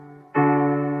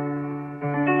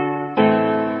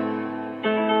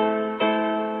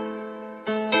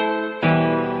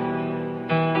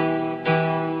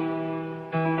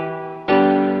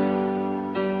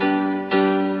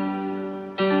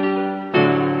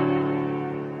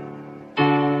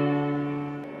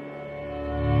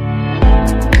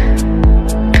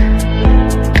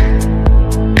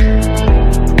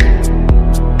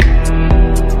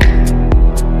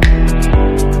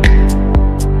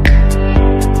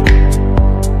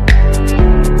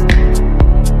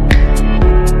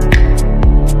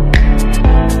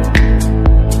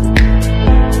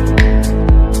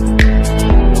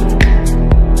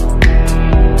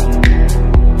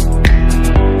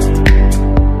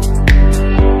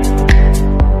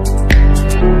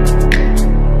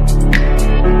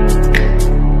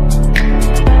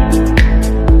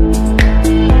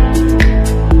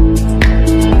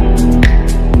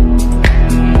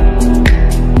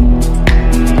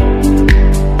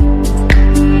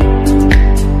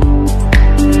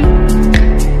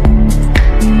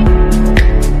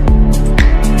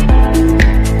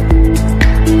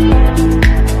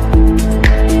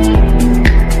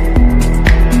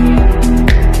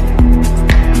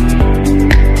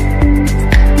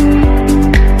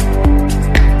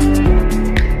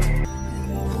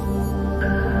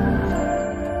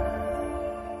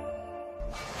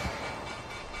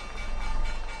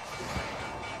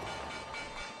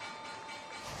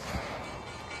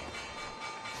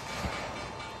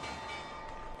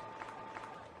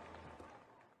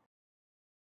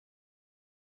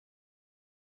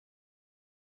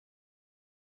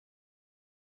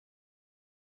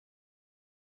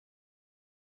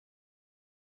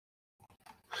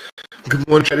Good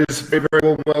morning, traders. Very, very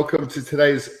warm welcome to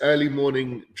today's early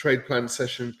morning trade plan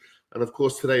session. And of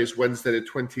course, today is Wednesday, the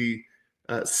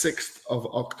 26th of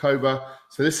October.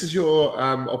 So this is your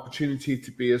opportunity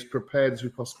to be as prepared as we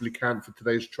possibly can for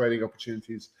today's trading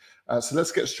opportunities. So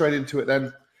let's get straight into it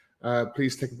then.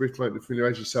 Please take a brief moment to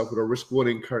familiarize yourself with our risk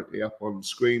warning currently up on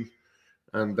screen.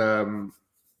 And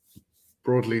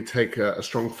broadly take a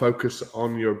strong focus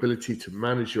on your ability to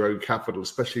manage your own capital,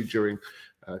 especially during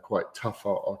quite tough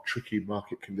or tricky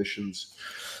market conditions.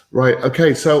 Right,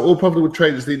 okay, so all profitable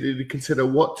traders need to consider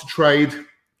what to trade.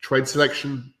 Trade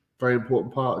selection, very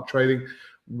important part of trading.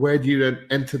 Where do you then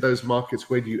enter those markets?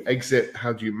 Where do you exit?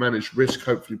 How do you manage risk,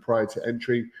 hopefully prior to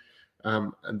entry?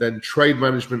 And then trade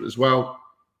management as well.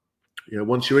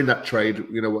 Once you're in that trade,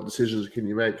 what decisions can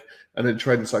you make? And then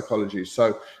trading psychology.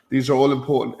 So these are all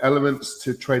important elements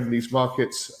to trading these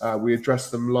markets. We address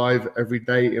them live every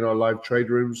day in our live trade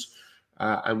rooms.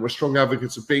 And we're strong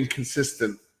advocates of being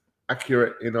consistent,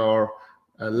 accurate in our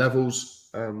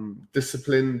levels,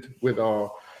 disciplined with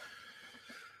our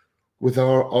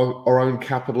own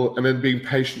capital, and then being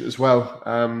patient as well.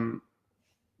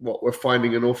 What we're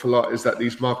finding an awful lot is that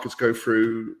these markets go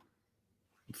through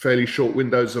fairly short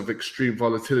windows of extreme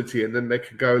volatility, and then they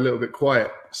can go a little bit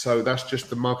quiet. So that's just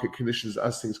the market conditions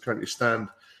as things currently stand.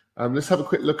 Let's have a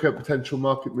quick look at potential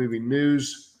market moving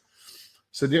news.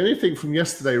 So the only thing from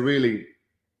yesterday really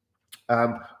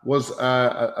was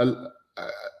a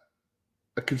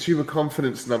consumer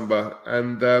confidence number,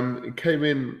 and it came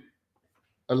in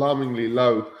alarmingly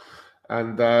low.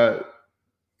 And the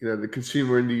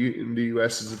consumer in the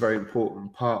US is a very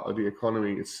important part of the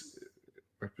economy. It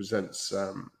represents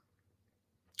a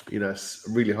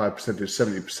really high percentage.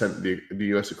 70% of the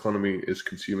US economy is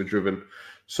consumer driven.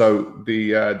 So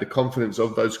the confidence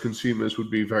of those consumers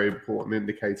would be a very important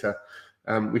indicator.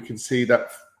 We can see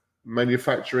that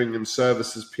manufacturing and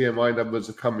services PMI numbers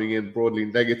are coming in broadly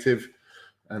negative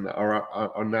and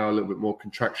are now a little bit more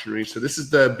contractionary. So this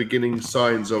is the beginning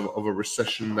signs of a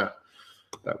recession that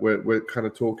we're kind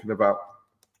of talking about.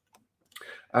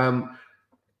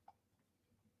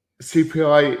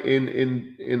 CPI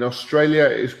in Australia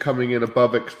is coming in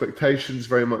above expectations,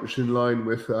 very much in line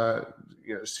with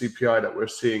CPI that we're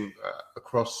seeing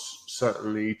across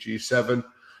certainly G7.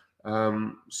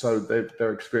 So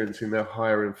they're experiencing their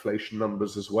higher inflation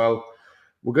numbers as well.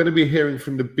 We're going to be hearing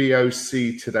from the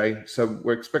BOC today. So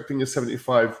we're expecting a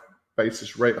 75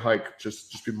 basis rate hike.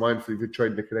 Just be mindful if you're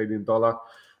trading the Canadian dollar.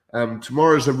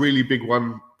 Tomorrow is a really big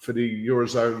one for the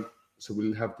Eurozone. So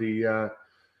we'll have the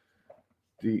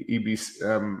EBC,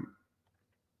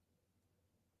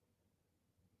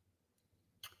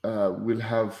 we'll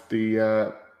have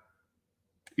the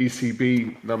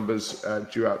ECB numbers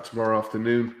due out tomorrow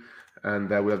afternoon, and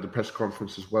we'll have the press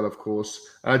conference as well, of course.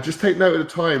 Just take note of the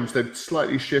times; they've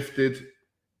slightly shifted.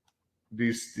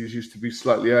 These used to be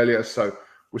slightly earlier, so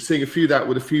we're seeing a few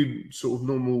sort of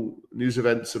normal news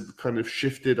events have kind of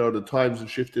shifted, or the times have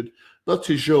shifted. Not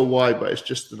too sure why, but it's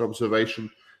just an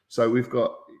observation. So we've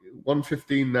got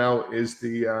 1:15 now is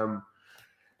the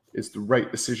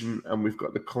rate decision, and we've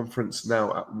got the conference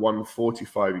now at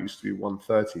 1:45. It used to be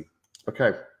 1:30.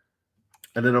 Okay,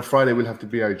 and then on Friday we'll have the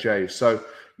BOJ. So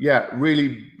yeah,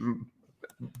 really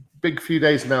big few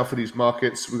days now for these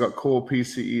markets. We've got core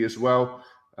PCE as well,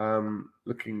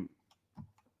 looking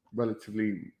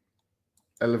relatively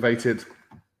elevated.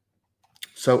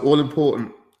 So all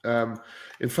important.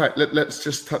 In fact, let's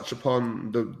just touch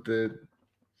upon the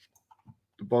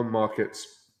bond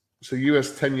markets. So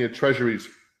US 10-year treasuries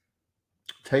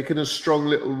taken a strong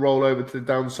little roll over to the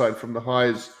downside from the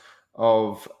highs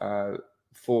of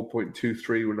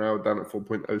 4.23. We're now down at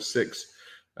 4.06.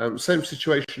 Same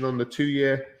situation on the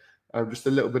 2-year, just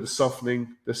a little bit of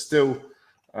softening. There's still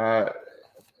kind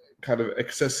of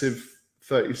excessive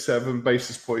 37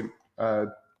 basis point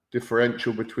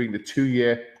differential between the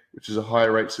 2-year, which is a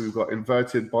higher rate. So we've got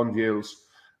inverted bond yields,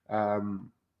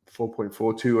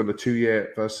 4.42 on the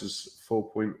 2-year versus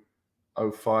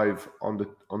 4.05 on the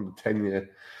 10-year.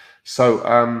 So,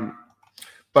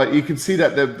 but you can see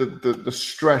that the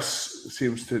stress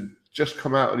seems to just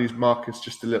come out of these markets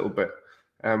just a little bit.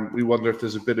 We wonder if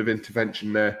there's a bit of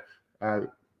intervention there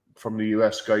from the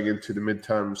US going into the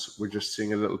midterms. We're just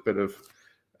seeing a little bit of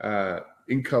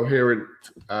incoherent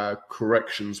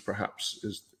corrections, perhaps,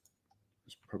 is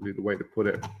probably the way to put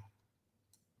it.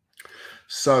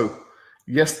 So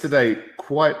yesterday,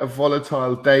 quite a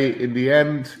volatile day in the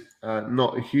end.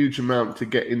 Not a huge amount to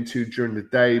get into during the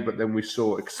day, but then we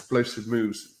saw explosive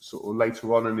moves sort of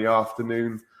later on in the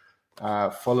afternoon,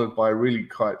 followed by really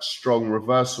quite strong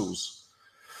reversals.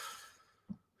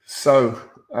 So,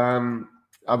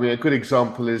 I mean, a good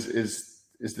example is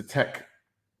the tech.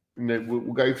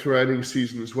 We'll go through earnings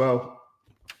season as well,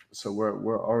 so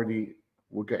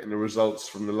we're getting the results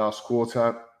from the last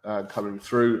quarter coming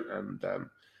through, and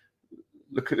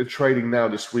look at the trading now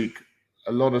this week.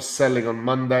 A lot of selling on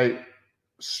Monday,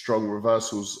 strong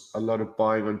reversals. A lot of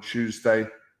buying on Tuesday,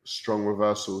 strong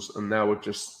reversals, and now we're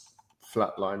just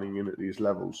flatlining in at these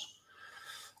levels.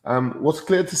 What's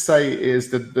clear to say is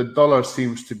that the dollar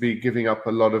seems to be giving up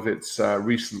a lot of its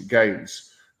recent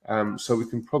gains. So we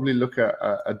can probably look at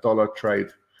a dollar trade.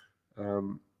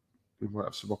 We might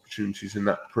have some opportunities in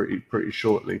that pretty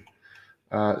shortly.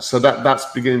 So that's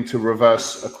beginning to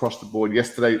reverse across the board.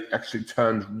 Yesterday actually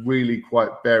turned really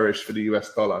quite bearish for the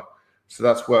US dollar. So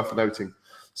that's worth noting.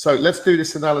 So let's do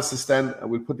this analysis then, and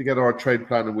we'll put together our trade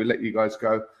plan and we'll let you guys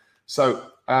go.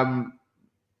 So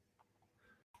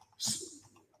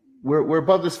we're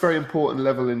above this very important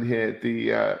level in here,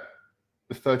 the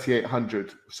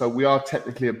 3,800. So we are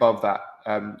technically above that.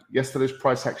 Yesterday's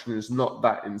price action is not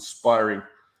that inspiring,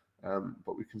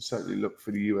 but we can certainly look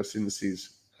for the US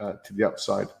indices to the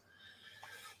upside.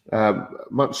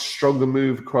 Much stronger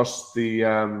move across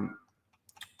the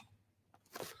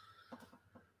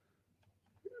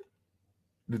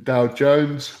Dow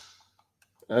Jones,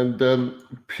 and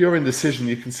pure indecision.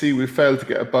 You can see we failed to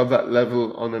get above that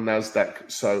level on the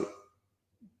Nasdaq, so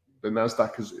the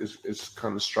Nasdaq is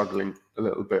kind of struggling a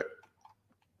little bit.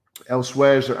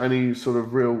 Elsewhere, is there any sort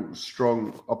of real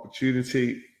strong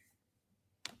opportunity?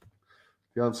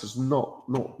 The answer is not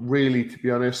really, to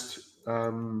be honest.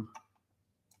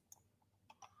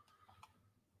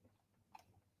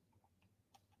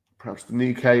 Perhaps the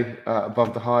Nikkei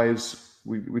above the highs.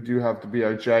 We do have the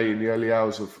BOJ in the early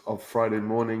hours of Friday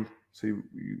morning, so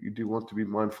you do want to be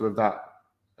mindful of that.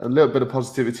 A little bit of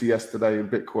positivity yesterday in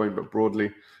Bitcoin, but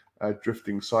broadly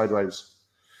drifting sideways.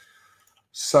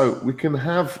 So we can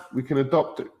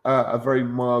adopt a very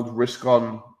mild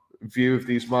risk-on view of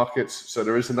these markets. So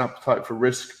there is an appetite for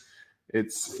risk.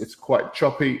 It's quite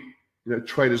choppy.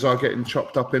 Traders are getting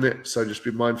chopped up in it, so just be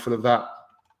mindful of that.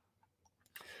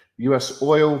 US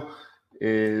oil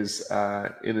is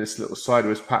in this little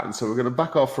sideways pattern, so we're going to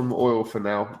back off from oil for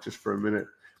now, just for a minute.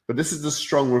 But this is the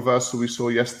strong reversal we saw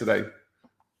yesterday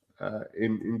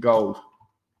in gold.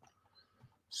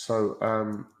 So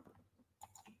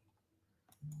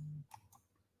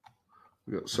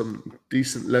we've got some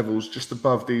decent levels just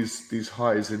above these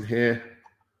highs in here.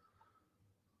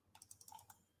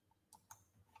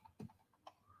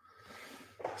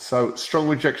 So strong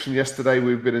rejection yesterday.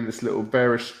 We've been in this little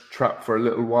bearish trap for a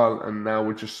little while, and now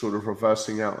we're just sort of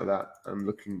reversing out of that and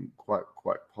looking quite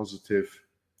positive.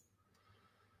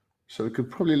 So we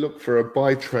could probably look for a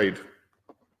buy trade.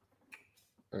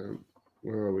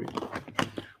 Where are we?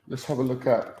 Let's have a look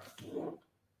at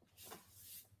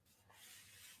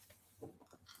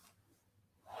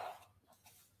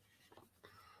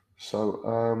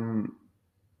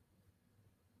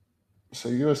so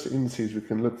US indices, we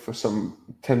can look for some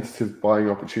tentative buying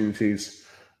opportunities.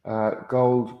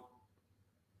 Gold,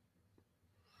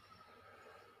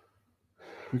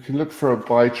 we can look for a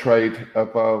buy trade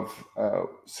above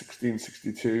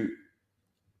 1662.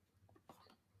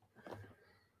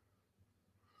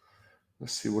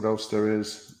 Let's see what else there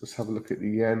is. Let's have a look at the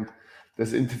yen.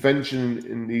 There's intervention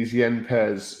in these yen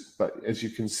pairs, but as you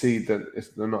can see,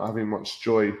 that they're not having much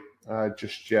joy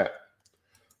just yet.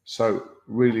 So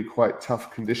really quite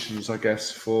tough conditions, I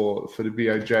guess, for the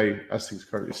BOJ as things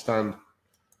currently stand.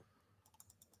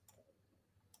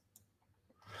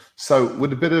 So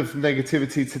with a bit of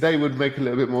negativity today would make a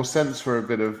little bit more sense for a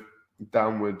bit of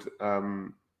downward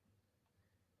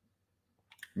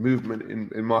movement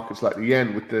in markets like the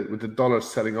yen, with the dollar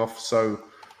selling off so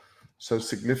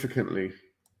significantly.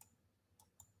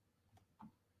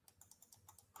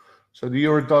 So the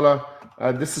euro dollar,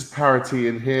 this is parity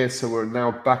in here, so we're now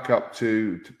back up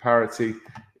to parity.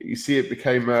 You see it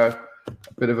became a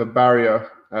bit of a barrier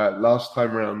last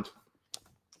time around.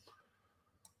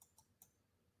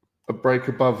 A break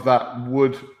above that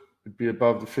would be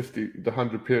above the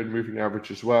 100 period moving average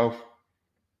as well.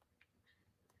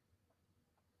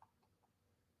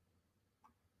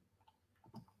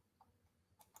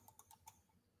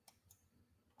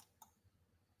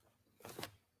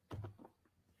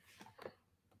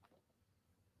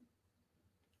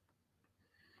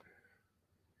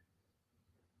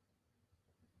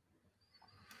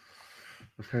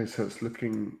 Okay, so it's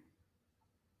looking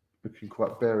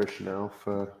quite bearish now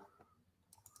for.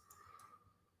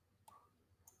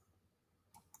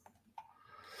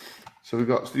 So we've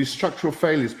got these structural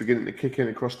failures beginning to kick in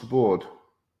across the board.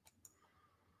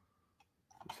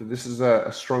 So this is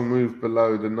a strong move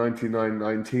below the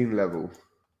 99.19 level.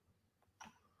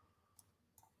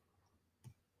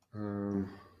 It's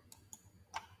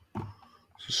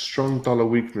a strong dollar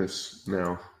weakness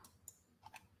now.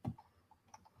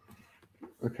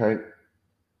 Okay.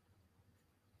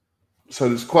 So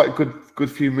there's quite a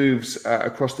good few moves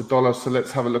across the dollar. So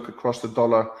let's have a look across the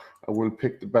dollar, and we'll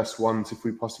pick the best ones if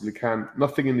we possibly can.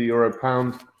 Nothing in the euro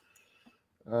pound.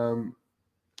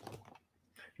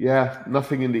 Yeah,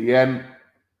 nothing in the yen.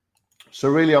 So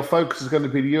really, our focus is going to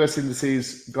be the US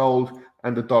indices, gold,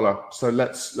 and the dollar. So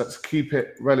let's keep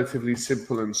it relatively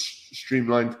simple and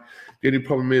streamlined. The only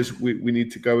problem is we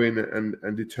need to go in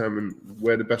and determine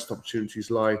where the best opportunities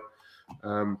lie.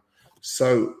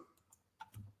 So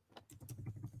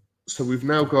we've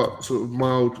now got sort of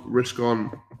mild risk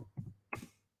on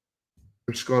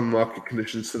market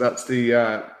conditions. So that's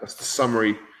the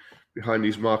summary behind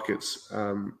these markets.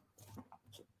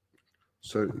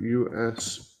 So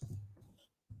US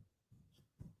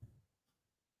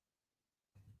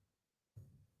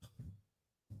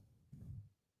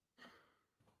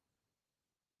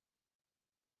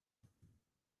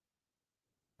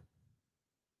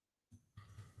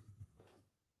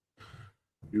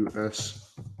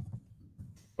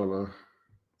dollar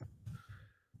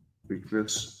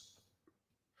weakness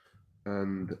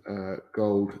and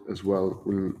gold as well.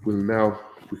 We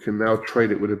can now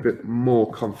trade it with a bit more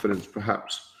confidence,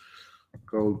 perhaps.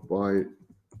 Gold by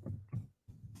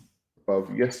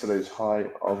above yesterday's high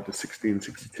of the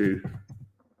 1662.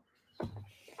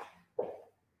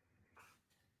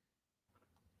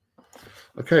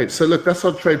 Okay, so look, that's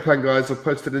our trade plan, guys. I've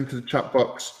posted into the chat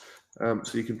box,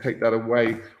 so you can take that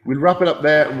away. We'll wrap it up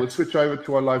there, and we'll switch over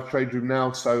to our live trade room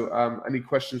now. So any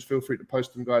questions, feel free to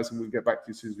post them, guys, and we'll get back to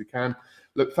you as soon as we can.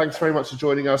 Look, thanks very much for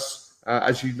joining us.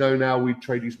 As you know now, we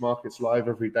trade these markets live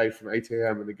every day from 8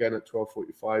 a.m. and again at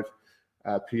 12:45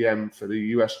 p.m. for the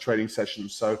US trading session.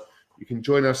 So you can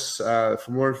join us. For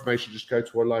more information, just go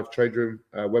to our live trade room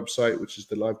website, which is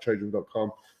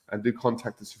thelivetraderoom.com. And do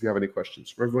contact us if you have any questions.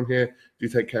 For everyone here, do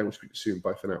take care and we'll speak to you soon.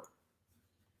 Bye for now.